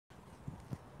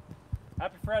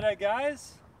Happy Friday,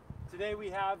 guys. Today we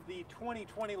have the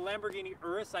 2020 Lamborghini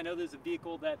Urus. I know there's a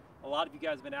vehicle that a lot of you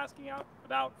guys have been asking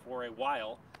about for a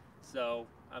while. So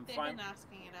They've been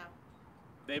asking it out.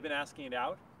 They've been asking it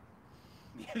out?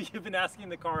 You've been asking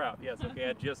the car out. Yes, okay,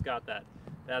 I just got that.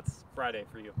 That's Friday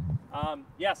for you.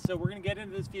 Yes, so we're going to get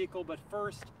into this vehicle, but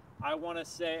first I want to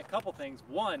say a couple things.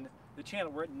 One, the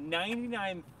channel, we're at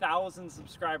 99,000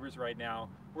 subscribers right now.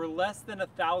 We're less than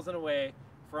 1,000 away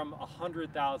from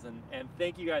 100,000, and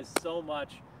thank you guys so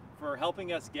much for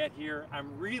helping us get here.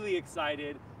 I'm really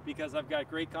excited because I've got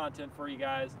great content for you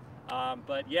guys.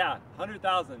 But yeah,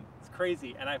 100,000, it's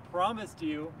crazy. And I promised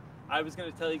you I was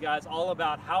going to tell you guys all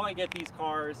about how I get these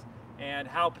cars and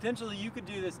how potentially you could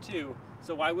do this too.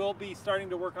 So I will be starting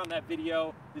to work on that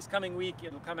video this coming week.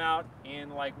 It'll come out in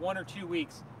like 1 or 2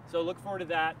 weeks. So look forward to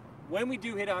that. When we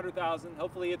do hit 100,000,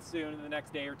 hopefully it's soon, in the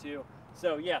next day or two.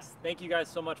 So yes, thank you guys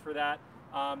so much for that.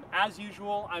 As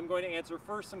usual, I'm going to answer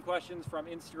first some questions from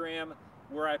Instagram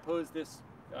where I posed this.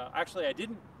 Actually, I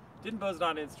didn't post it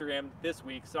on Instagram this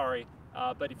week, sorry.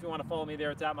 But if you want to follow me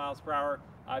there, it's at MilesPerHr.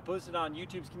 I posted on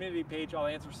YouTube's community page. I'll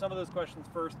answer some of those questions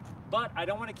first, but I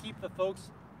don't want to keep the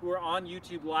folks who are on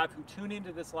YouTube Live, who tune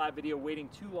into this live video, waiting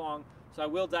too long. So I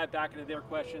will dive back into their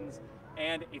questions.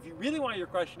 And if you really want your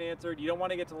question answered, you don't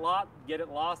want to get it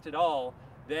lost at all,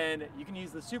 then you can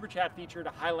use the super chat feature to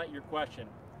highlight your question.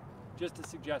 Just a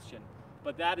suggestion.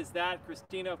 But that is that.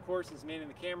 Christina, of course, is manning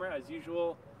the camera as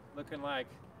usual, looking like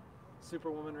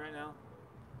Superwoman right now.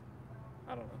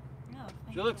 I don't know. No,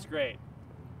 She looks great.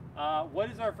 What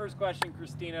is our first question,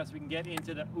 Christina, so we can get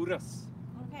into the Urus?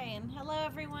 Okay, and hello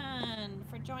everyone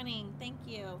for joining. Thank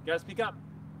you. You gotta speak up.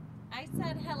 I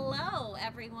said hello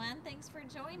everyone. Thanks for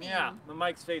joining. Yeah, the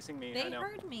mic's facing me. They I know.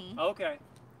 heard me. Okay.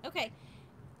 Okay.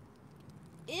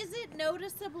 Is it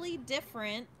noticeably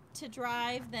different to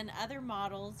drive than other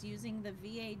models using the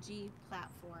VAG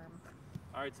platform?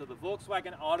 All right, so the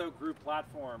Volkswagen Auto Group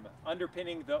platform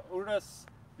underpinning the Urus,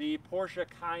 the Porsche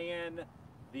Cayenne,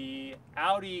 the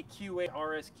Audi Q8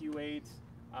 RS Q8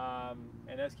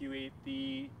 and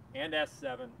SQ8, and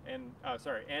S7 and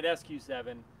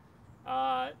SQ7.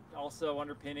 Also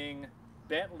underpinning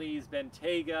Bentley's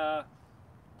Bentayga.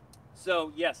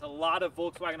 So yes, a lot of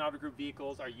Volkswagen Auto Group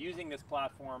vehicles are using this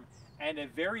platform, and a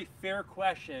very fair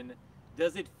question,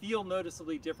 does it feel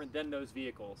noticeably different than those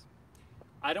vehicles?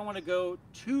 I don't want to go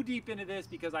too deep into this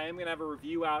because I am going to have a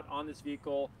review out on this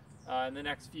vehicle in the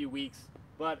next few weeks,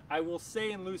 but I will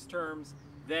say in loose terms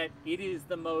that it is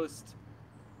the most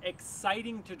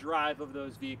exciting to drive of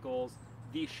those vehicles.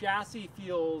 The chassis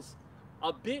feels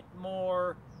a bit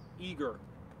more eager.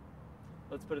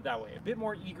 Let's put it that way, a bit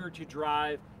more eager to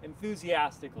drive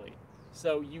enthusiastically.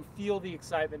 So you feel the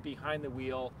excitement behind the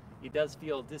wheel. It does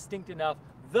feel distinct enough,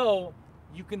 though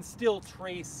you can still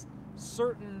trace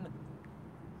certain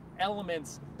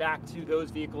elements back to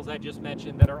those vehicles I just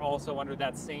mentioned that are also under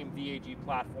that same VAG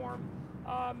platform.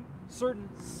 Certain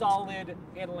solid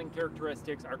handling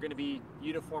characteristics are going to be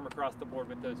uniform across the board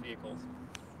with those vehicles.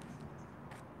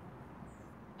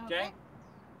 Okay?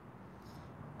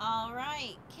 All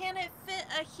right. Can it fit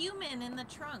a human in the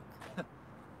trunk?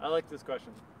 I like this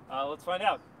question. Let's find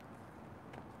out.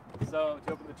 So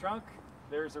to open the trunk,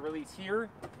 there's a release here,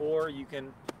 or you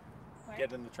can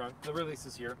get in the trunk. The release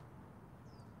is here.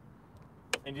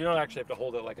 And you don't actually have to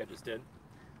hold it like I just did.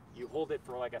 You hold it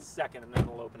for like a second and then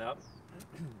it'll open up.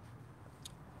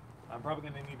 I'm probably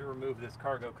going to need to remove this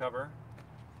cargo cover,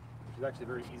 which is actually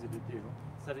very easy to do.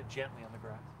 Set it gently on the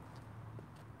grass.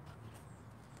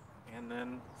 And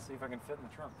then see if I can fit in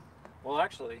the trunk. Well,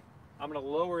 actually, I'm going to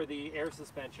lower the air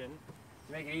suspension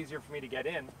to make it easier for me to get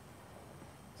in.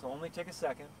 So only take a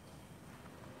second.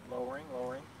 Lowering,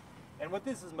 lowering. And what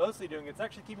this is mostly doing, it's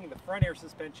actually keeping the front air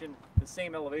suspension the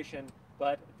same elevation,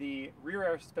 but the rear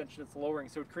air suspension is lowering,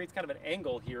 so it creates kind of an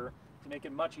angle here to make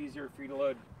it much easier for you to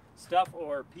load stuff,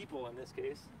 or people in this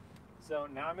case. So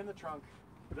now I'm in the trunk.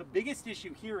 The biggest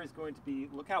issue here is going to be,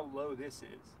 look how low this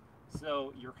is.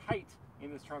 So your height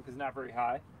in this trunk is not very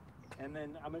high. And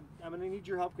then I'm gonna need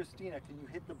your help, Christina. Can you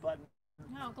hit the button?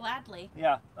 No, gladly.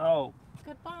 Yeah. Oh.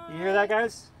 Goodbye. You hear that,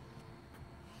 guys?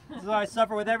 This is what I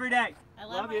suffer with every day. I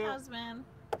love my husband.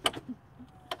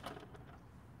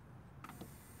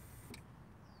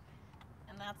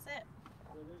 And that's it.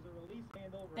 So there's a release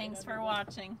handle right. Thanks for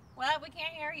watching. What? We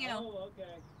can't hear you. Oh,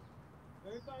 okay.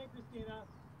 Very funny, Christina.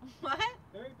 What?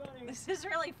 Very funny. This is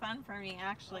really fun for me,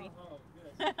 actually. Oh,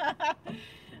 good.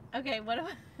 Okay, what do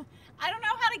I don't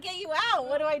know how to get you out.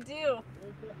 What do I do?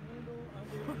 There's the handle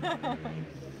under.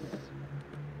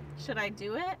 Should I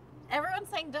do it? Everyone's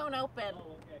saying don't open.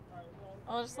 Oh, okay. All right. Well,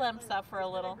 I'll just let him suffer a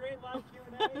little. Great live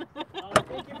Q&A.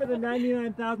 Thank you for the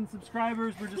 99,000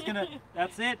 subscribers. We're just gonna.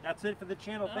 That's it. That's it for the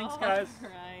channel. Thanks, guys.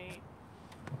 Right.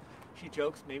 She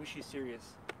jokes. Maybe she's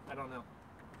serious. I don't know.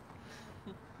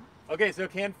 Okay, so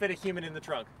can fit a human in the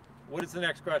trunk. What is the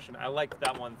next question? I liked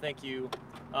that one. Thank you.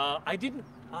 I didn't.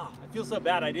 I feel so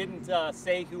bad. I didn't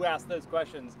say who asked those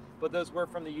questions, but those were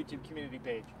from the YouTube community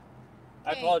page.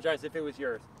 I apologize if it was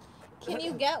yours. Can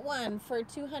you get one for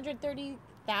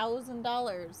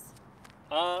 $230,000?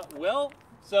 Well,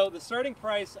 so the starting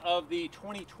price of the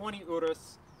 2020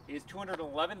 Urus is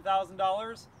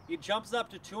 $211,000. It jumps up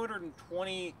to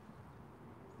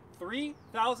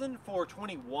 $223,000 for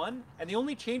 21, and the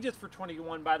only changes for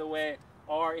 21, by the way,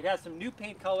 are it has some new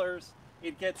paint colors.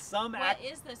 It gets some. What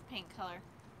is this paint color?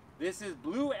 This is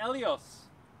Blu Eleos.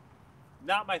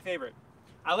 Not my favorite.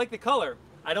 I like the color.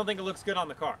 I don't think it looks good on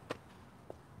the car.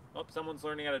 Oh, someone's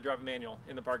learning how to drive a manual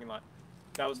in the parking lot.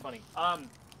 That was funny.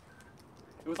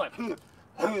 It was like.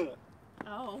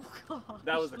 Oh, God.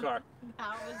 That was the car.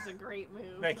 That was a great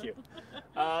move. Thank you.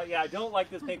 Yeah, I don't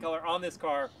like this paint color on this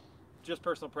car. Just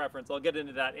personal preference. I'll get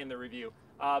into that in the review.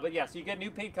 But yeah, so you get new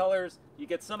paint colors, you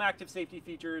get some active safety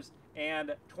features,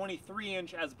 and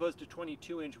 23-inch as opposed to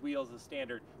 22-inch wheels as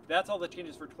standard. That's all the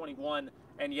changes for 21,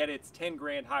 and yet it's 10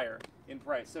 grand higher in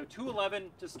price. So $211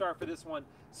 to start for this one.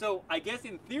 So I guess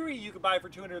in theory you could buy it for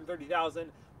 $230,000,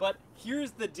 but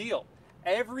here's the deal.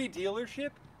 Every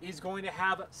dealership is going to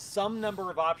have some number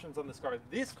of options on this car.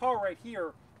 This car right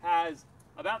here has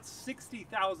about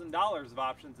 $60,000 of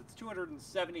options. It's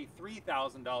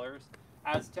 $273,000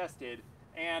 as tested.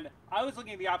 And I was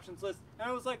looking at the options list and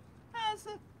I was like,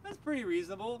 that's pretty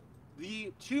reasonable.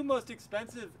 The two most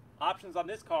expensive options on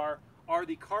this car are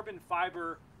the carbon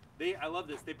fiber. I love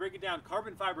this. They break it down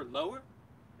carbon fiber lower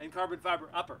and carbon fiber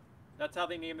upper. That's how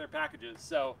they name their packages.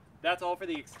 So that's all for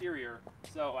the exterior.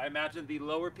 So I imagine the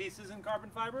lower pieces in carbon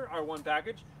fiber are one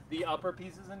package. The upper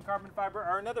pieces in carbon fiber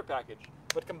are another package.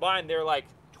 But combined, they're like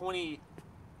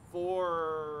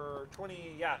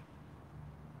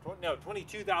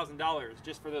 $22,000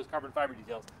 just for those carbon fiber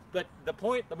details. But the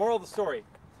moral of the story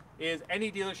is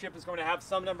any dealership is going to have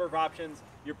some number of options.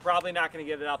 You're probably not going to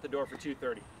get it out the door for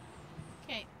 $230,000.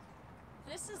 Okay,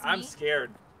 this is I'm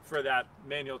scared for that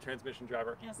manual transmission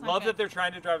driver. Yeah, Love that they're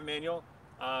trying to drive a manual,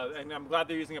 and I'm glad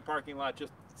they're using a parking lot.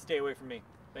 Just stay away from me.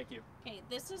 Thank you. Okay,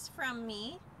 this is from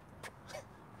me.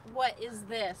 What is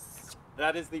this?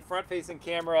 That is the front-facing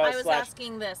camera. I was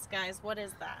asking this, guys. What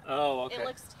is that? Oh, okay. It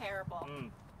looks terrible.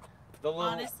 The little,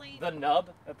 honestly, the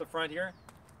nub at the front here.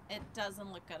 It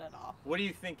doesn't look good at all. What do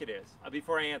you think it is?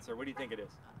 Before I answer, what do you think it is?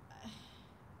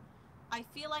 I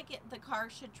feel like the car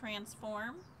should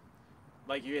transform.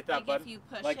 Like you hit that button? If you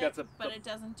push like it, but it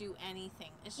doesn't do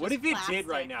anything. It's just what if it plastic. did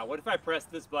right now? What if I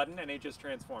pressed this button and it just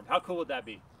transformed? How cool would that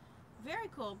be? Very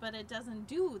cool, but it doesn't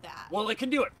do that. Well, it can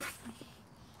do it.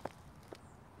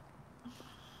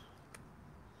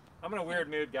 I'm in a weird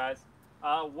mood, guys.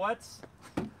 What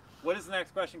is the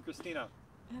next question, Christina?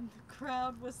 And the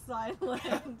crowd was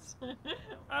silent.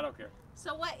 I don't care.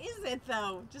 So what is it,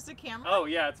 though? Just a camera? Oh,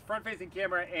 yeah. It's front-facing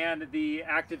camera and the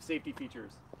active safety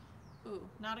features. Ooh,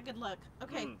 not a good look.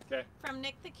 Okay. Okay. From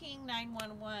Nick the King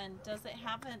 911, does it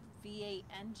have a V8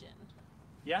 engine?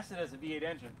 Yes, it has a V8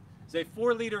 engine. It's a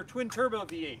 4-liter twin-turbo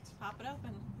V8. Pop it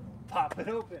open. Pop it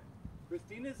open.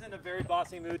 Christina's in a very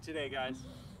bossy mood today, guys.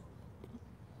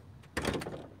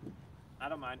 I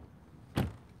don't mind.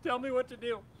 Tell me what to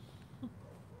do.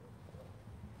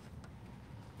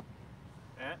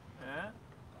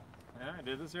 I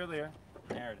did this earlier.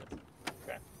 There it is.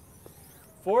 Okay.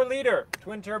 4-liter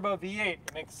twin-turbo V8.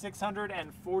 It makes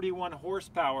 641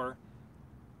 horsepower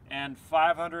and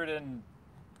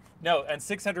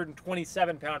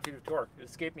 627 pound-feet of torque. It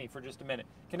escaped me for just a minute.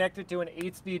 Connected to an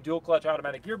 8-speed dual-clutch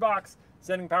automatic gearbox,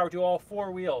 sending power to all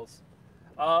 4 wheels.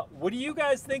 What do you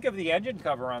guys think of the engine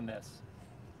cover on this?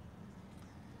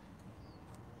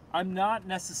 I'm not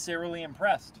necessarily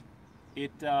impressed.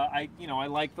 I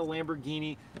like the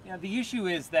Lamborghini. The issue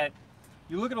is that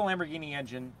you look at a Lamborghini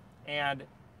engine and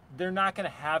they're not going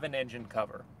to have an engine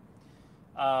cover.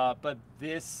 But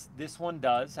this one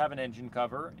does have an engine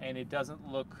cover, and it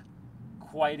doesn't look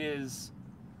quite as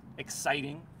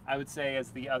exciting, I would say, as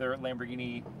the other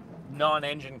Lamborghini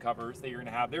non-engine covers that you're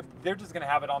going to have. They're just going to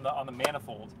have it on the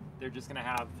manifold. They're just going to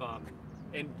have a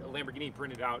Lamborghini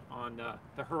printed out on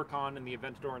the Huracan and the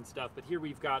Aventador and stuff. But here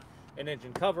we've got an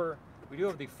engine cover. We do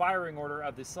have the firing order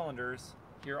of the cylinders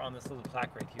here on this little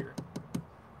plaque right here.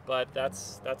 But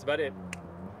that's about it.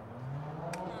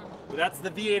 But that's the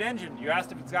V8 engine. You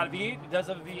asked if it's got a V8. It does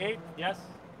have a V8. Yes.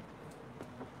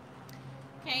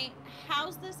 Okay,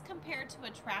 how's this compared to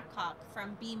a Trackhawk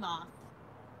from BMoth?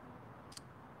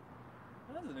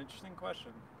 That's an interesting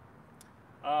question.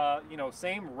 You know,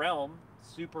 same realm,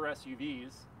 super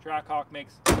SUVs. Trackhawk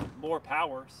makes more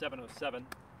power, 707.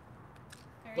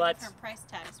 Very different price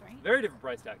tags, right? Very different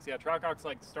price tags. Yeah, Trackhawk's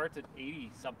like starts at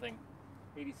 80 something,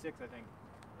 86 I think,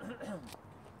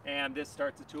 and this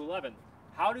starts at 211.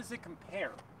 How does it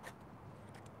compare?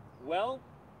 Well,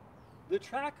 the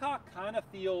Trackhawk kind of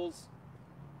feels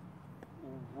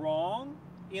wrong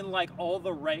in like all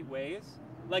the right ways.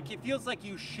 Like it feels like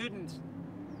you shouldn't.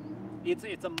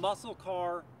 It's a muscle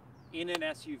car in an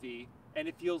SUV, and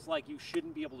it feels like you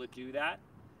shouldn't be able to do that.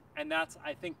 And that's,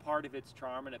 I think, part of its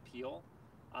charm and appeal.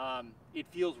 It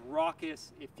feels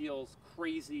raucous, it feels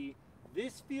crazy.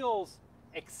 This feels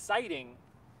exciting,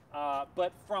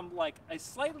 but from like a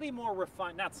slightly more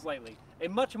refined, not slightly, a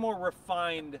much more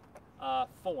refined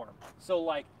form. So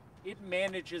like it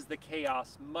manages the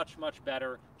chaos much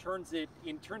better, turns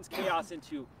chaos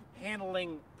into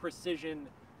handling, precision,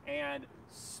 and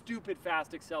stupid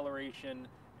fast acceleration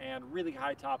and really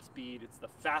high top speed. It's the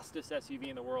fastest SUV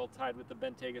in the world, tied with the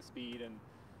Bentayga speed and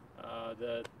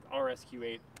the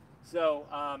RSQ8. So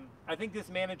I think this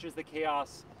manages the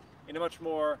chaos in a much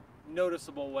more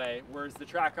noticeable way, whereas the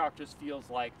Trackhawk just feels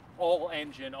like all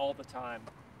engine all the time.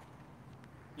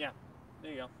 Yeah,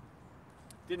 there you go.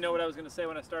 Didn't know what I was going to say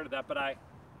when I started that, but I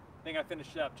think I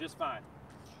finished it up just fine.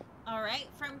 All right,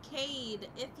 from Cade,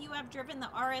 if you have driven the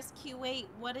RSQ8,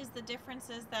 what is the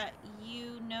differences that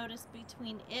you notice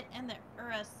between it and the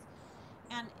Urus?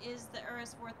 And is the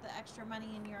Urus worth the extra money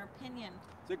in your opinion?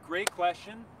 It's a great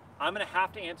question. I'm going to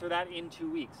have to answer that in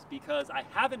 2 weeks because I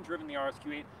haven't driven the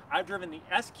RSQ8. I've driven the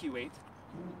SQ8,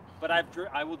 but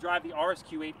I will drive the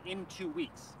RSQ8 in 2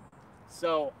 weeks.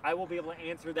 So I will be able to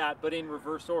answer that, but in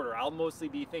reverse order. I'll mostly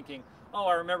be thinking, oh,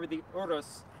 I remember the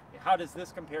Urus. How does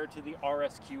this compare to the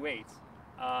RSQ8?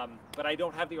 But I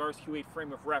don't have the RSQ8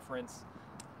 frame of reference.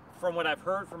 From what I've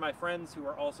heard from my friends who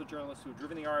are also journalists who have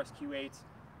driven the RSQ8,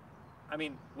 I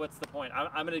mean, what's the point?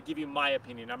 I'm going to give you my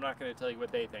opinion. I'm not going to tell you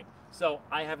what they think. So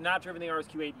I have not driven the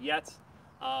RSQ8 yet.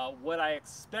 What I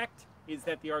expect is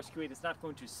that the RSQ8 is not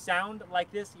going to sound like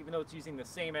this, even though it's using the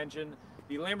same engine.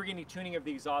 The Lamborghini tuning of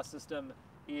the exhaust system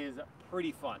is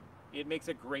pretty fun. It makes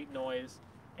a great noise,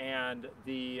 and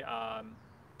the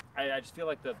I just feel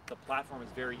like the platform is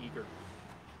very eager.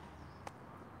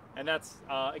 And that's,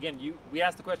 again, we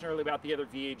asked the question earlier about the other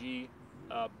VAG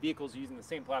vehicles using the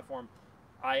same platform.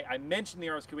 I mentioned the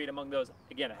RSQ8 among those.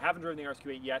 Again, I haven't driven the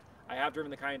RSQ8 yet. I have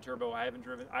driven the Cayenne Turbo. I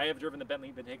have driven the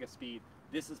Bentley Bentayga Speed.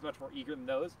 This is much more eager than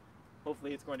those.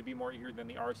 Hopefully it's going to be more eager than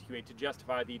the RSQ8 to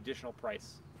justify the additional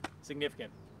price.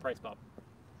 Significant price bump.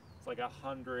 It's like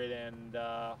 100 and,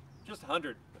 just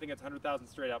 100. I think it's 100,000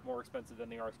 straight up more expensive than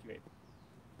the RSQ8.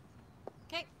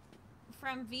 Okay,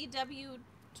 from VW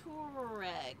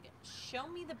Touareg, show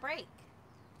me the brake.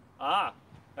 Ah,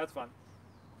 that's fun.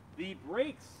 The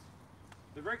brakes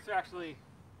are actually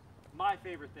my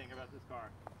favorite thing about this car.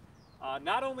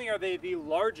 Not only are they the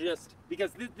largest,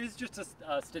 because this is just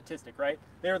a statistic, right?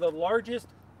 They're the largest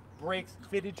brakes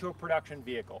fitted to a production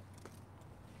vehicle.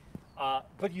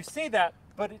 But you say that,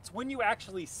 but it's when you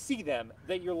actually see them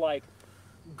that you're like,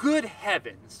 good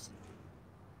heavens,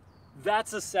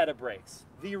 that's a set of brakes.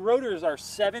 The rotors are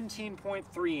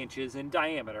 17.3 inches in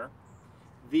diameter,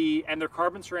 and they're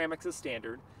carbon ceramics as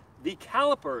standard. The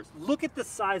calipers, look at the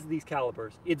size of these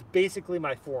calipers. It's basically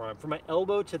my forearm, from my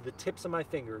elbow to the tips of my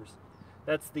fingers.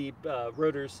 That's the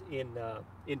rotors in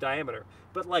diameter.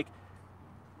 But like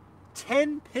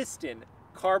 10 piston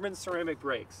carbon ceramic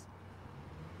brakes.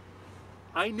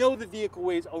 I know the vehicle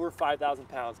weighs over 5,000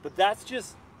 pounds, but that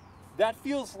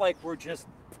feels like we're just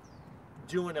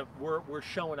we're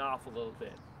showing off a little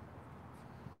bit.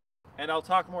 And I'll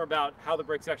talk more about how the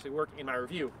brakes actually work in my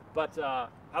review, but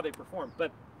how they perform.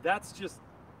 But that's just,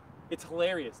 it's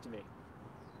hilarious to me,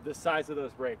 the size of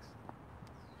those brakes.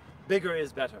 Bigger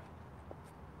is better.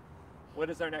 What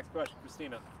is our next question,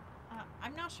 Christina?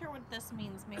 I'm not sure what this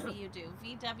means. Maybe you do.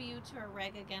 VW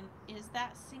Touareg again. Is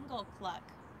that single clutch?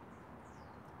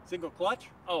 Single clutch?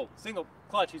 Oh, single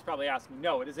clutch, he's probably asking.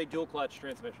 No, it is a dual clutch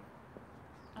transmission.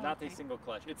 Okay. Not a single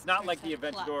clutch. It's not like the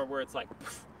Aventador where it's like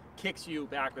kicks you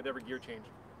back with every gear change.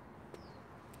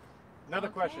 Another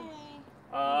question.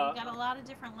 We've got a lot of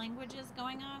different languages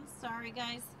going on. Sorry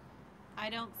guys, I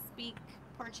don't speak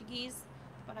Portuguese,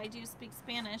 but I do speak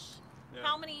Spanish. Yeah.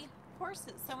 How many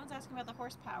horses? Someone's asking about the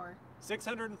horsepower.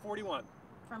 641.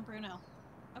 From Bruno.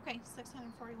 Okay,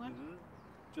 641. Mm-hmm.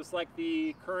 Just like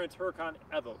the current Huracan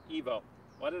Evo.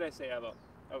 Why did I say Evo?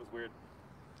 That was weird.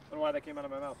 I don't know why that came out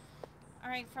of my mouth. All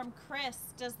right, from Chris,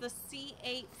 does the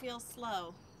C8 feel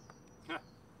slow?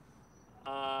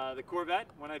 The Corvette,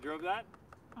 when I drove that?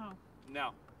 Oh.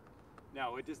 No.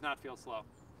 No, it does not feel slow.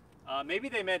 Maybe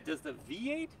they meant, does the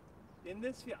V8 in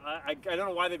this feel? I don't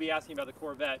know why they'd be asking about the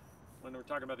Corvette when we're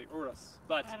talking about the Urus,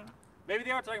 but I don't know. maybe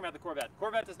they are talking about the Corvette.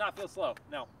 Corvette does not feel slow,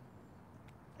 no.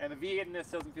 And the V8 in this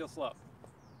doesn't feel slow.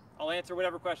 I'll answer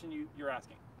whatever question you're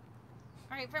asking.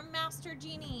 All right, from Master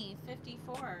Genie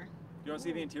 54. Do you want to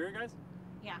see the interior, guys?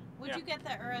 Yeah. Would Yeah. you get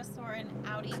the Urus or an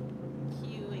Audi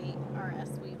Q8 RS?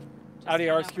 We just Audi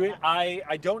went RS over Q8. that.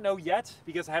 I don't know yet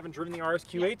because I haven't driven the RS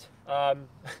Q8.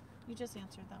 You just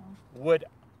answered that one. Would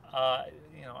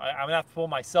you know? I'm gonna have to pull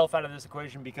myself out of this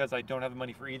equation because I don't have the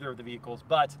money for either of the vehicles.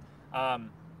 But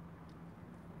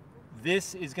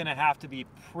this is gonna have to be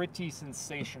pretty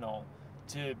sensational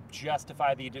to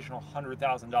justify the additional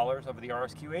 $100,000 over the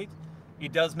RS Q8.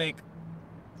 It does make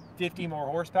 50 more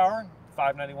horsepower,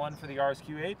 591 for the RS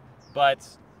Q8,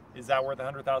 but is that worth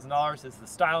 $100,000? Is the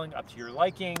styling up to your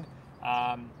liking?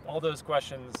 All those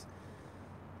questions,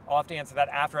 I'll have to answer that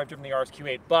after I've driven the RS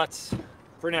Q8, but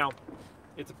for now,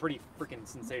 it's a pretty freaking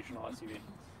sensational SUV.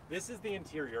 This is the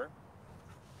interior,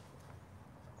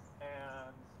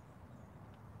 and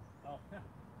oh,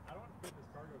 I don't want to put this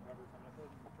cargo cover, so I'm going to put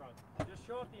it in the trunk. Just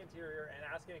show off the interior and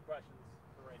ask any questions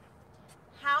for right now.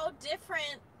 How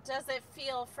different does it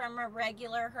feel from a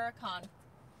regular Huracan?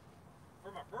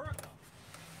 From a Huracan.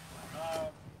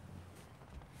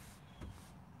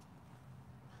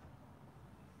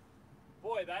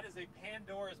 Boy, that is a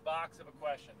Pandora's box of a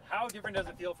question. How different does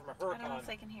it feel from a Huracan? I don't know if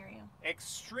they can hear you.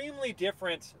 Extremely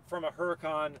different from a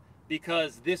Huracan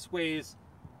because this weighs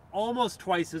almost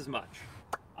twice as much.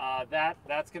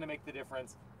 That's going to make the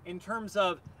difference. In terms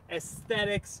of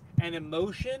aesthetics and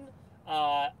emotion,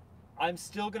 I'm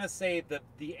still going to say that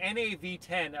the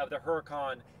NAV10 of the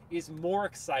Huracan is more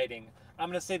exciting. I'm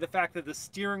going to say the fact that the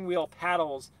steering wheel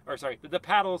paddles, or sorry, that the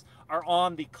paddles are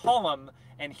on the column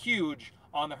and huge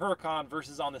on the Huracan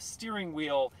versus on the steering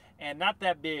wheel and not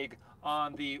that big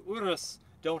on the Urus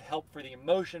don't help for the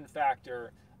emotion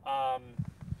factor.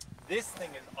 This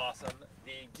thing is awesome.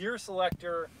 The gear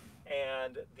selector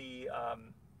and the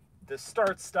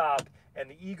start-stop and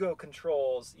the ego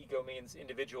controls, ego means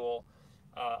individual,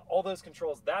 all those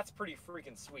controls, that's pretty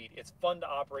freaking sweet. It's fun to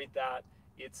operate that.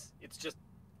 It's just,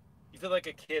 you feel like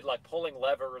a kid like pulling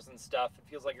levers and stuff. It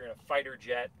feels like you're in a fighter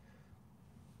jet.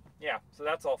 Yeah, so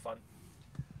that's all fun.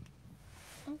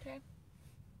 Okay.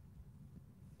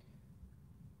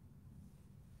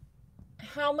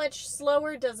 How much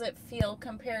slower does it feel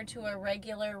compared to a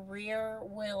regular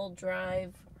rear-wheel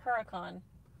drive Huracan?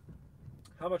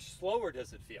 How much slower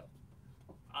does it feel?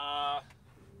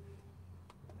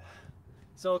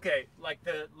 So okay, like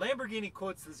the Lamborghini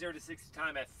quotes the 0 to 60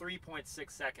 time at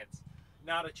 3.6 seconds.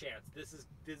 Not a chance. This is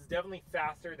definitely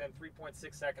faster than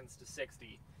 3.6 seconds to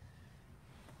 60.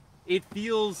 It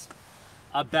feels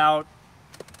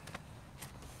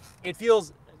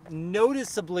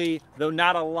noticeably, though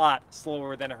not a lot,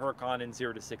 slower than a Huracan in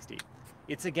 0 to 60.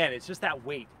 It's just that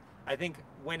weight. I think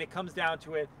when it comes down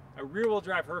to it, a rear-wheel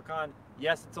drive Huracan,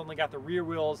 yes, it's only got the rear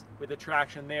wheels with the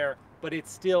traction there, but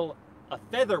it's still a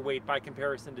featherweight by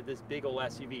comparison to this big old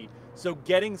SUV. So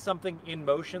getting something in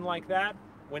motion like that,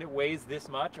 when it weighs this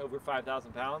much, over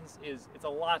 5,000 pounds, it's a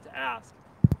lot to ask.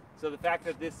 So the fact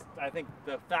that this, I think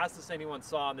the fastest anyone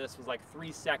saw on this was like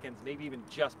 3 seconds, maybe even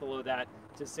just below that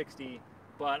to 60.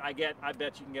 But I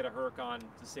bet you can get a Huracan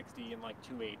to 60 in like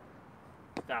 2.8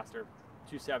 faster,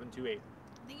 2.7, 2.8.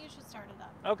 I think you should start it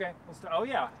up. Okay, we'll start. Oh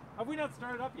yeah, have we not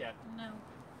started up yet? No.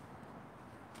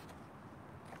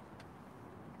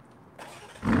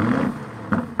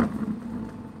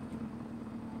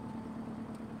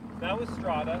 That was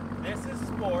Strada. This is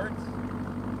Sport.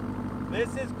 This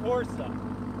is Corsa.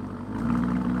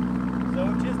 So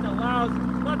it just allows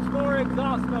much more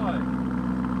exhaust noise.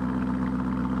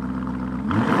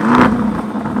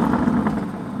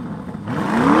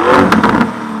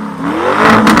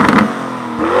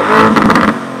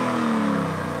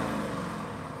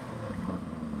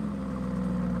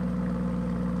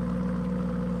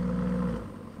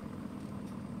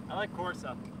 I like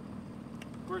Corsa.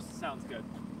 Corsa sounds good.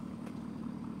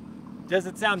 Does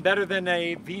it sound better than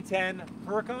a V10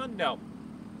 Huracan? No.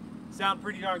 Sound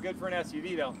pretty darn good for an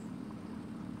SUV though.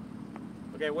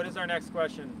 Okay, what is our next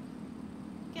question?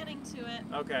 Getting to it.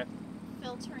 Okay.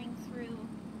 Filtering through.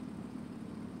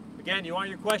 Again, you want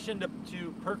your question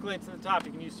to percolate to the top,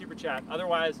 you can use Super Chat.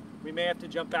 Otherwise, we may have to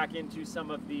jump back into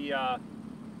some of the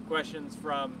questions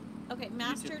from Okay,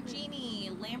 Master YouTube.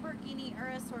 Genie, Lamborghini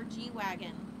Urus or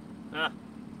G-Wagon? Ah,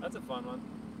 that's a fun one.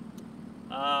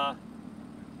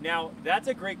 Now, that's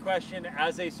a great question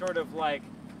as a sort of like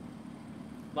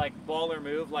baller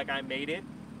move, like I made it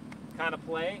kind of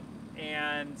play.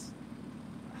 And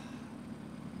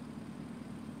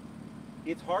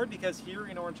it's hard because here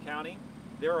in Orange County,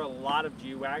 there are a lot of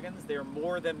G-Wagons. There are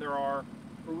more than there are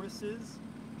Uruses.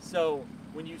 So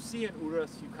when you see an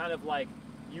Urus, you kind of like,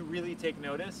 you really take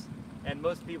notice. And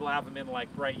most people have them in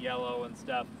like bright yellow and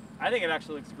stuff. I think it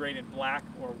actually looks great in black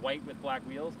or white with black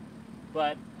wheels.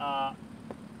 But I'm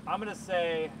gonna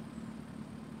say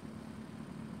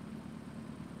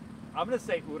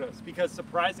Urus because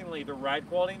surprisingly the ride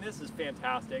quality in this is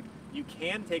fantastic. You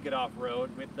can take it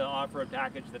off-road with the off-road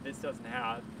package that this doesn't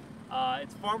have.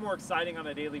 It's far more exciting on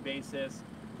a daily basis.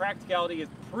 Practicality is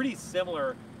pretty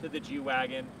similar to the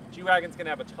G-Wagon. G-Wagon's gonna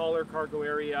have a taller cargo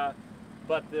area,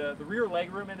 but the rear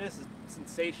legroom in this is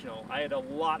sensational. I had a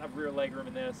lot of rear legroom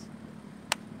in this.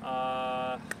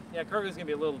 Yeah, cargo's gonna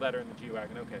be a little better in the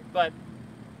G-Wagon, okay. But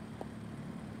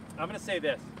I'm gonna say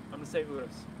this. I'm gonna say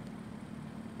Urus.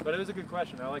 But it was a good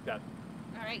question. I like that.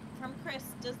 All right, from Chris,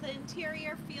 does the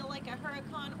interior feel like a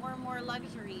Huracan or more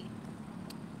luxury?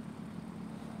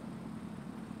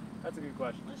 That's a good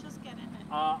question. Let's just get in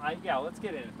it. Yeah, let's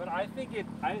get in it. But I think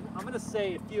I'm going to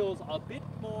say it feels a bit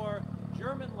more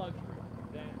German luxury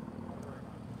than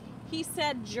Huracan. He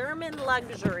said German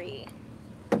luxury.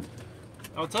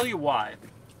 I'll tell you why.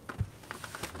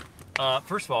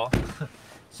 First of all,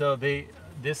 so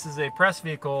this is a press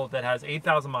vehicle that has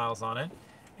 8,000 miles on it.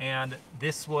 And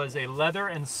this was a leather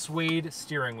and suede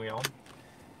steering wheel.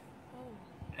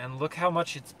 And look how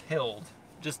much it's pilled.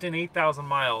 Just in 8,000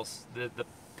 miles, the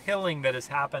pilling that has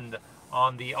happened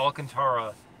on the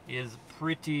Alcantara is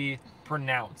pretty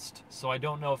pronounced. So I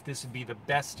don't know if this would be the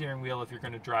best steering wheel if you're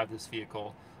going to drive this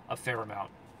vehicle a fair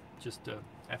amount. Just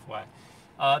FYI.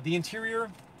 The interior,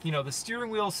 you know, the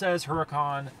steering wheel says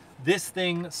Huracan. This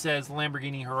thing says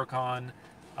Lamborghini Huracan.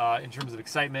 In terms of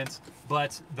excitement,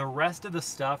 but the rest of the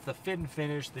stuff, the fit and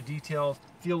finish, the details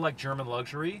feel like German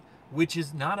luxury, which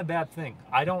is not a bad thing.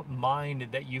 I don't mind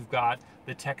that you've got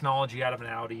the technology out of an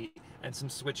Audi and some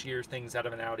switchier things out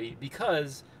of an Audi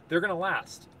because they're gonna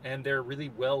last and they're really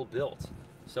well built.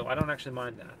 So I don't actually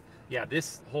mind that. Yeah, the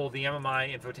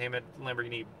MMI infotainment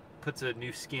Lamborghini puts a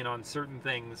new skin on certain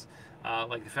things,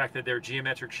 like the fact that there are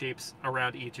geometric shapes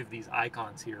around each of these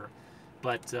icons here.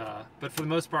 But for the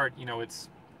most part, you know, it's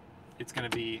going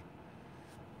to be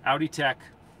Audi tech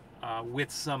with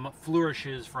some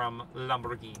flourishes from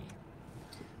Lamborghini.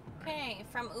 Okay,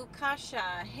 from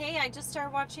Ukasha. Hey, I just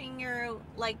started watching your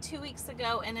like 2 weeks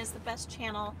ago and is the best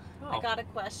channel. Oh, I got a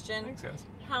question. Thanks, guys.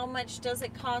 How much does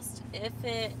it cost if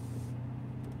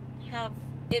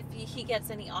he gets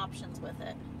any options with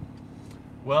it?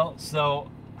 Well,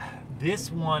 so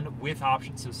this one with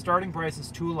options. So starting price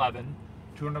is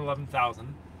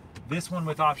 $211,000. This one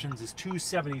with options is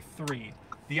 $273,000.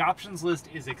 The options list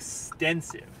is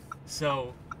extensive,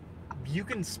 so you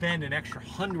can spend an extra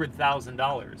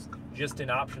 $100,000 just in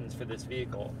options for this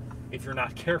vehicle if you're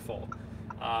not careful.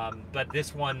 But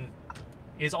this one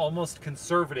is almost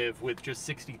conservative with just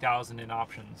 $60,000 in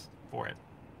options for it.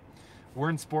 We're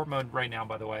in sport mode right now,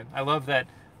 by the way. I love that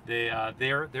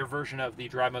their version of the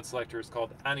drive mode selector is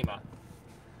called Anima.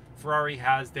 Ferrari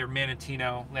has their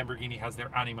Manantino, Lamborghini has their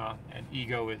Anima, and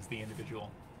Ego is the individual.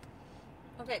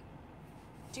 Okay.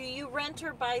 Do you rent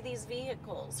or buy these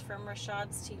vehicles from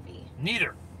Rashad's TV?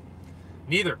 Neither.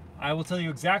 I will tell you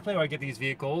exactly how I get these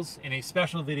vehicles in a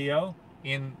special video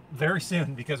very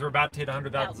soon because we're about to hit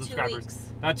 100,000 subscribers. 2 weeks.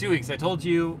 Not 2 weeks. I told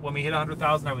you when we hit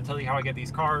 100,000 I would tell you how I get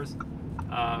these cars.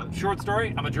 Short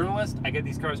story, I'm a journalist. I get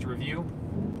these cars to review.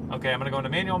 Okay, I'm going to go into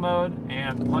manual mode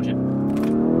and plunge it.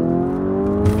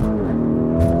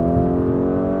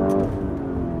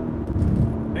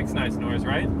 Makes nice noise,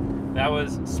 right? That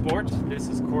was Sport. This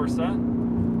is Corsa.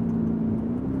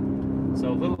 So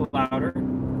a little louder.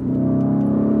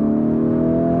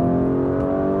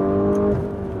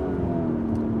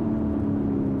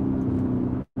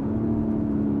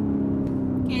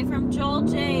 Okay, from Joel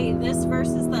J. This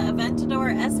versus the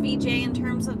Aventador SVJ in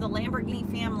terms of the Lamborghini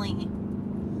family.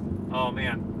 Oh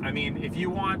man, I mean, if you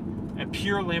want a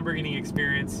pure Lamborghini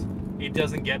experience, it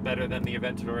doesn't get better than the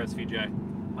Aventador SVJ.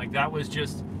 Like that was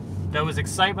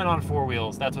excitement on four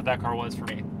wheels. That's what that car was for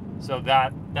me. So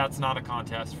that's not a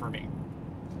contest for me.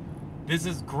 This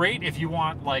is great if you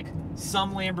want like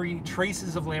some Lamborghini,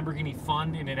 traces of Lamborghini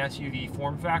fun in an SUV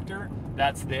form factor.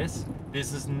 That's this.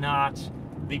 This is not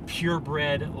the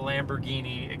purebred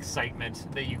Lamborghini excitement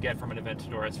that you get from an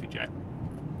Aventador SVJ.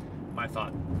 My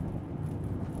thought.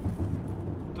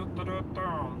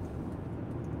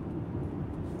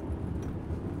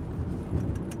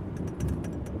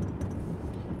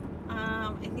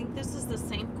 I think this is the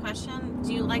same question.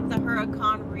 Do you like the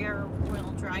Huracan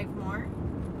rear-wheel drive more?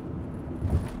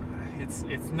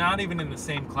 It's not even in the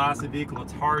same class of vehicle.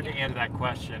 It's hard to answer that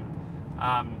question.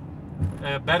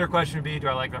 A better question would be, do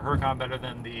I like the Huracan better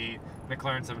than the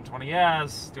McLaren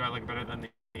 720S? Do I like it better than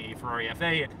the Ferrari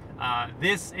F8?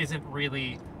 This isn't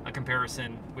really a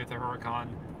comparison with the Huracan.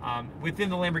 Within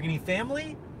the Lamborghini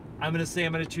family, I'm going to say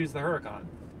I'm going to choose the Huracan.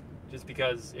 Just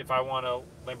because if I want a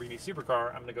Lamborghini supercar,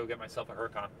 I'm going to go get myself a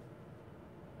Huracan.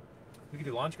 We can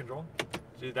do launch control. To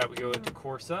do that, we go into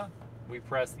Corsa. We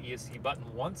press the ESC button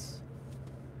once.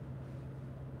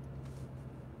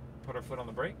 Put our foot on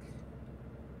the brake.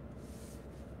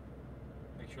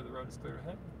 Make sure the road is clear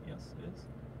ahead. Yes, it is.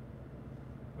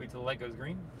 Wait till the light goes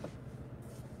green.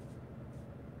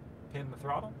 Pin the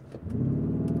throttle.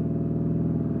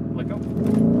 Let go.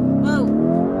 Whoa.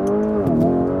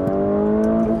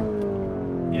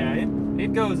 Yeah,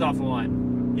 it goes off the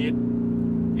line.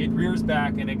 It rears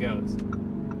back and it goes.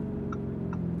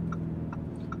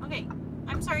 Okay,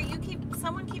 I'm sorry.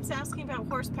 Someone keeps asking about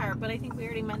horsepower, but I think we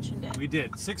already mentioned it. We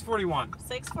did 641.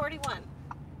 641.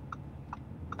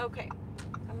 Okay,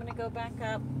 I'm gonna go back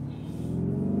up.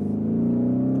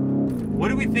 What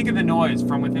do we think of the noise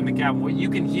from within the cabin? What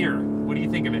you can hear? What do you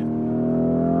think of it?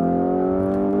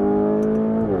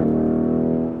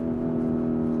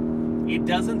 It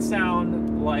doesn't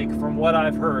sound like, from what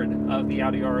I've heard of the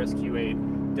Audi RS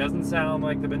Q8, doesn't sound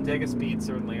like the Bentayga Speed,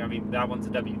 certainly. I mean, that one's a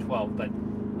W12, but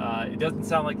it doesn't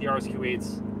sound like the RS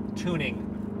Q8's tuning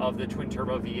of the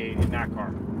twin-turbo V8 in that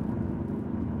car.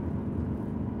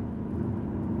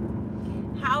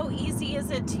 How easy is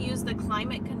it to use the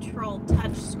climate control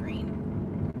touchscreen?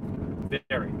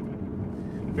 Very.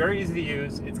 Very easy to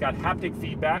use. It's got haptic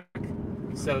feedback,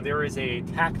 so there is a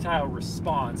tactile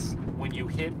response when you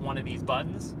hit one of these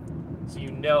buttons, so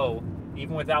you know,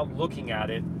 even without looking at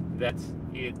it, that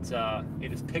it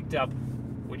has picked up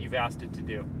what you've asked it to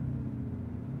do.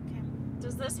 Okay.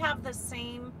 Does this have the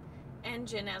same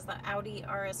engine as the Audi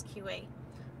RS Q8?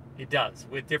 It does,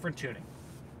 with different tuning.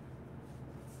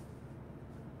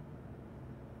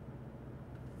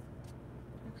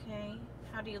 Okay.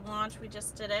 How do you launch? We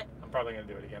just did it. I'm probably going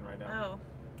to do it again right now. Oh.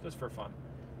 Just for fun.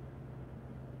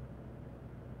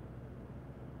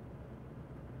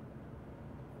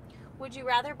 Would you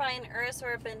rather buy an Urus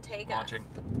or a Bentayga? Launching.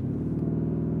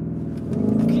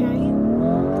 Okay.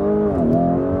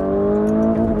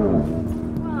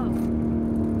 Whoa.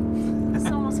 This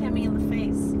almost hit me in the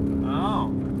face.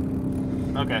 Oh.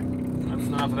 Okay. That's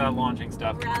enough of that launching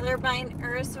stuff. Rather buy an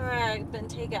Urus or a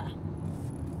Bentayga?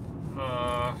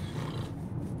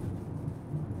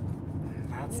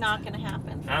 That's not going to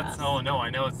happen for us. Oh no, I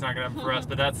know it's not going to happen for us,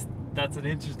 but that's an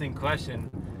interesting question.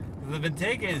 The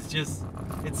Bentayga is just,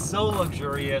 it's so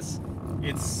luxurious,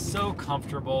 it's so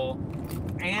comfortable,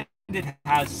 and it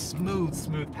has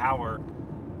smooth power.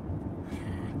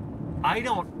 I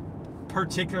don't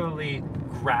particularly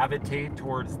gravitate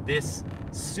towards this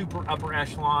super upper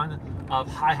echelon of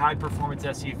high performance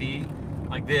SUV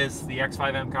like this, the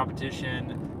X5M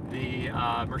competition, the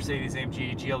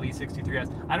Mercedes-AMG GLE 63S.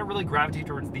 I don't really gravitate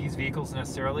towards these vehicles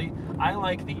necessarily. I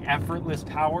like the effortless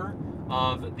power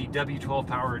of the W12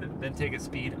 powered Bentayga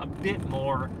Speed a bit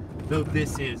more, though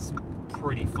this is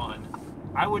pretty fun.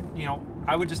 I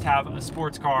would just have a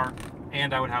sports car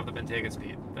and I would have the Bentayga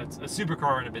Speed. That's a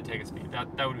supercar and a Bentayga Speed.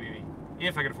 That would be me,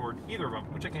 if I could afford either of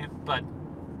them, which I can't, but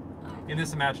in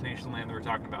this imagination land that we're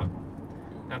talking about,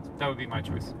 that would be my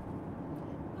choice.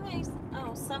 Nice.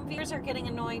 Oh, some viewers are getting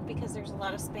annoyed because there's a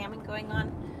lot of spamming going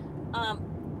on.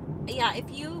 Yeah, if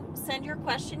you send your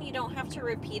question, you don't have to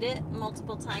repeat it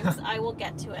multiple times. I will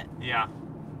get to it. Yeah.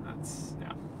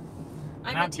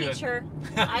 I'm Not a teacher.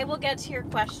 I will get to your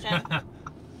question.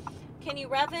 Can you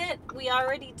rev it? We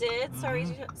already did. Sorry.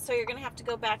 So you're going to have to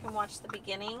go back and watch the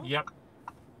beginning. Yep.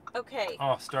 Okay.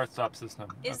 Oh, start-stop system.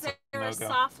 Is there a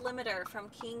soft limiter from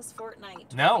King's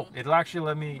Fortnite? No, it'll actually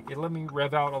let me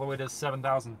rev out all the way to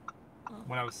 7,000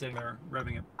 when I was sitting there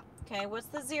revving it. Okay, what's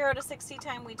the 0 to 60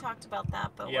 time? We talked about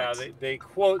that, but yeah, they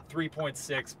quote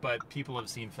 3.6, but people have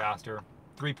seen faster.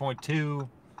 3.2,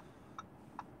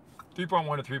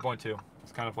 3.1 to 3.2.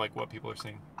 It's kind of like what people are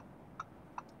seeing.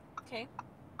 Okay.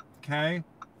 Okay.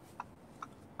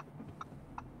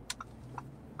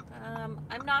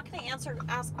 I'm not going to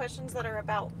ask questions that are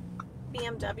about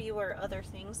BMW or other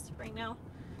things right now.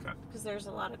 Okay. Because there's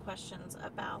a lot of questions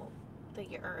about the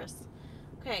Urus.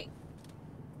 Okay.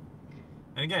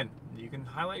 And again, you can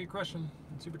highlight your question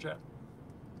in Super Chat.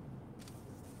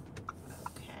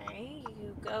 Okay,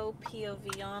 you go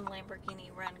POV on Lamborghini,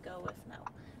 run, go if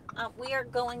no. We are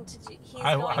going to do, he's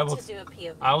going to do a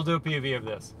POV. I will do a POV of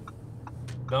this.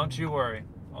 Don't you worry.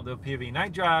 I'll do a POV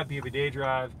night drive, POV day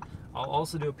drive. I'll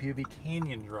also do a POV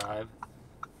canyon drive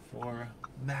for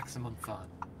maximum fun.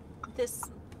 This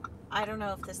I don't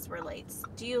know if this relates.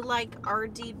 Do you like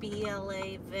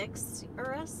RDBLA VIX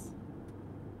Urus?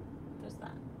 Who's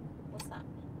that? What's that?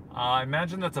 I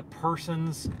imagine that's a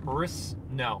person's Urus.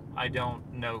 No, I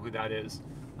don't know who that is.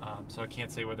 So I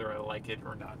can't say whether I like it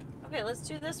or not. Okay, let's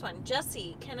do this one.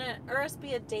 Jesse, can an Urus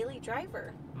be a daily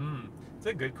driver? It's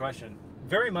a good question.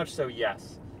 Very much so,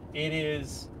 yes. It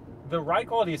is. The ride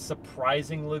quality is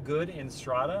surprisingly good in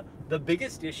Strada. The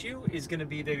biggest issue is going to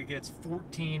be that it gets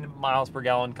 14 miles per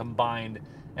gallon combined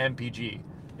MPG.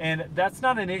 And that's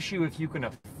not an issue if you can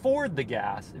afford the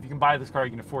gas. If you can buy this car,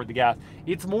 you can afford the gas.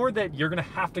 It's more that you're going to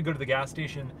have to go to the gas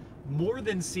station more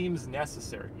than seems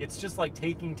necessary. It's just like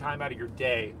taking time out of your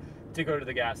day to go to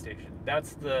the gas station.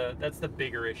 That's the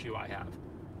bigger issue I have.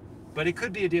 But it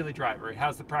could be a daily driver. It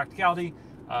has the practicality.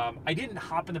 I didn't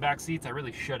hop in the back seats. I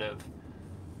really should have.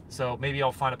 So maybe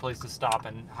I'll find a place to stop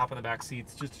and hop in the back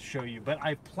seats just to show you. But I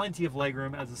have plenty of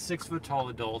legroom as a 6-foot-tall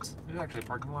adult. There's actually a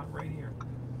parking lot right here.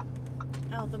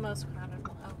 Oh, the most crowded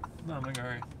one. Oh. No, I'm gonna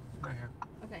hurry. Right here.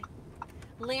 Okay.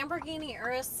 Lamborghini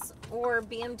Urus or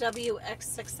BMW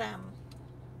X6M?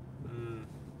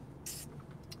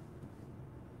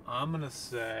 I'm gonna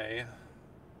say.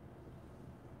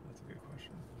 That's a good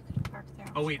question. You can park there.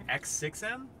 Oh wait,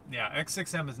 X6M? Yeah,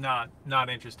 X6M is not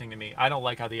interesting to me. I don't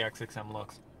like how the X6M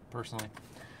looks, personally.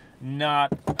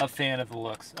 Not a fan of the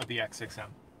looks of the X6M.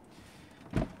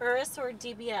 Urus or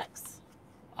DBX?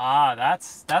 Ah,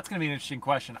 that's gonna be an interesting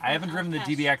question. I haven't driven the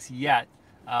DBX yet.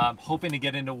 Hoping to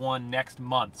get into one next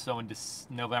month, so in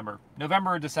November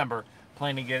or December,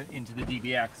 planning to get into the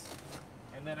DBX,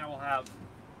 and then I will have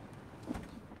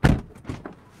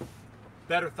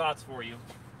better thoughts for you.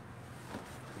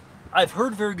 I've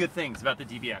heard very good things about the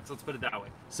DBX, let's put it that way.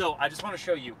 So I just want to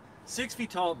show you, 6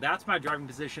 feet tall, that's my driving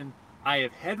position. I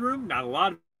have headroom, not a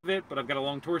lot of it, but I've got a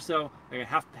long torso. I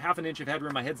got half an inch of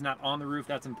headroom. My head's not on the roof,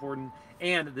 that's important.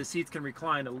 And the seats can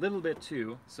recline a little bit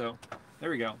too, so there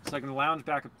we go. So I can lounge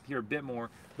back up here a bit more.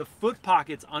 The foot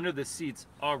pockets under the seats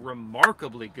are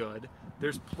remarkably good.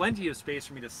 There's plenty of space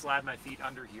for me to slide my feet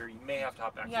under here. You may have to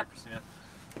hop back here, Christina.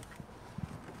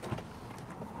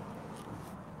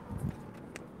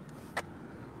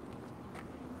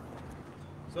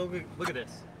 So look at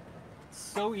this. It's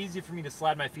so easy for me to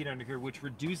slide my feet under here, which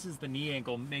reduces the knee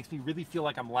angle, makes me really feel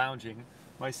like I'm lounging.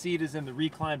 My seat is in the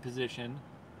recline position.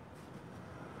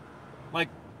 Like,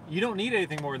 you don't need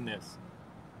anything more than this.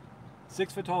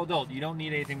 6 foot tall adult, you don't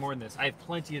need anything more than this. I have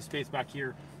plenty of space back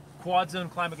here. Quad zone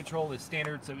climate control is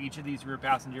standard, so each of these rear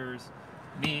passengers,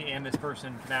 me and this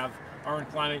person, can have our own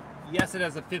climate. Yes, it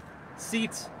has a 5th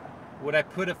seat. Would I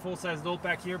put a full-size adult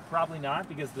back here? Probably not,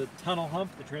 because the tunnel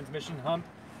hump, the transmission hump,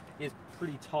 is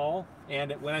pretty tall.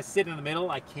 And when I sit in the middle,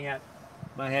 I can't,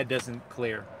 my head doesn't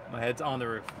clear. My head's on the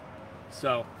roof.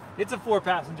 So it's a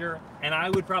 4-passenger, and I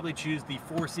would probably choose the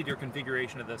 4-seater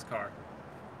configuration of this car,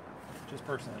 just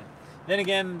personally. Then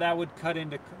again, that would cut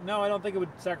into, no, I don't think it would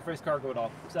sacrifice cargo at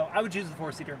all. So I would choose the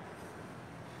 4-seater.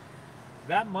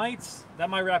 That might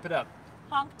wrap it up.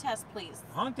 Honk test, please.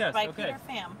 Honk test, by okay. Peter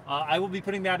Pham. I will be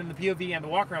putting that in the POV and the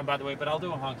walk around, by the way, but I'll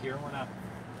do a honk here. Why not?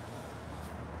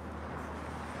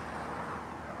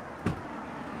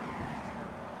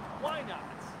 Why not?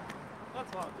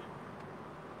 Let's honk it.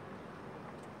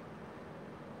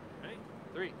 Ready?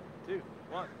 3, 2,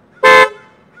 1.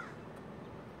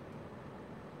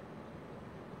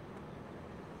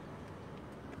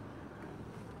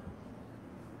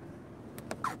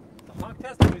 The honk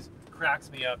test always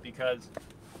cracks me up because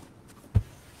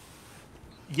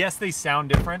yes, they sound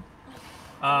different,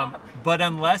 but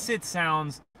unless it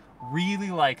sounds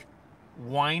really like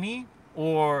whiny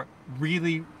or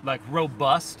really like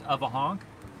robust of a honk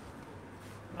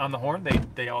on the horn,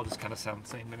 they all just kind of sound the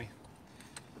same to me.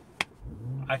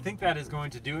 I think that is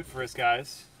going to do it for us,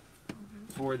 guys,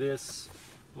 for this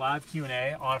live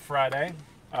Q&A on Friday.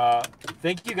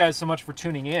 Thank you guys so much for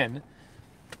tuning in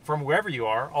from wherever you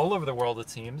are, all over the world it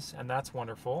seems, and that's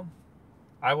wonderful.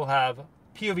 I will have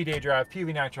POV day drive,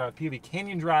 POV night drive, POV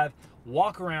canyon drive,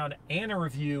 walk around, and a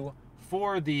review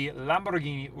for the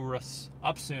Lamborghini Urus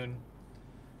up soon.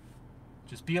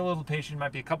 Just be a little patient,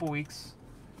 might be a couple weeks.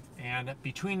 And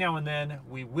between now and then,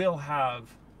 we will have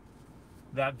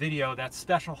that video, that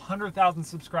special 100,000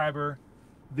 subscriber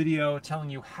video telling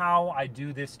you how I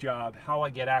do this job, how I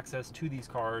get access to these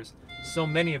cars. So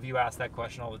many of you ask that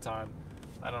question all the time.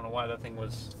 I don't know why that thing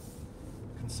was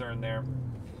concerned there.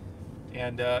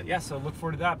 And yeah, so look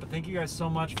forward to that. But thank you guys so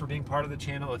much for being part of the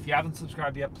channel. If you haven't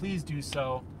subscribed yet, please do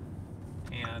so.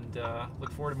 And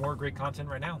look forward to more great content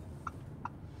right now.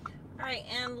 All right,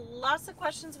 and lots of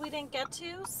questions we didn't get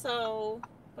to, so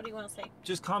what do you want to say?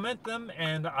 Just comment them,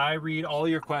 and I read all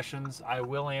your questions. I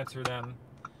will answer them.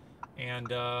 And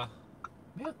yeah.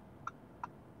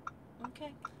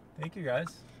 Okay. Thank you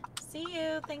guys. See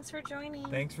you. Thanks for joining.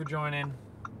 Thanks for joining.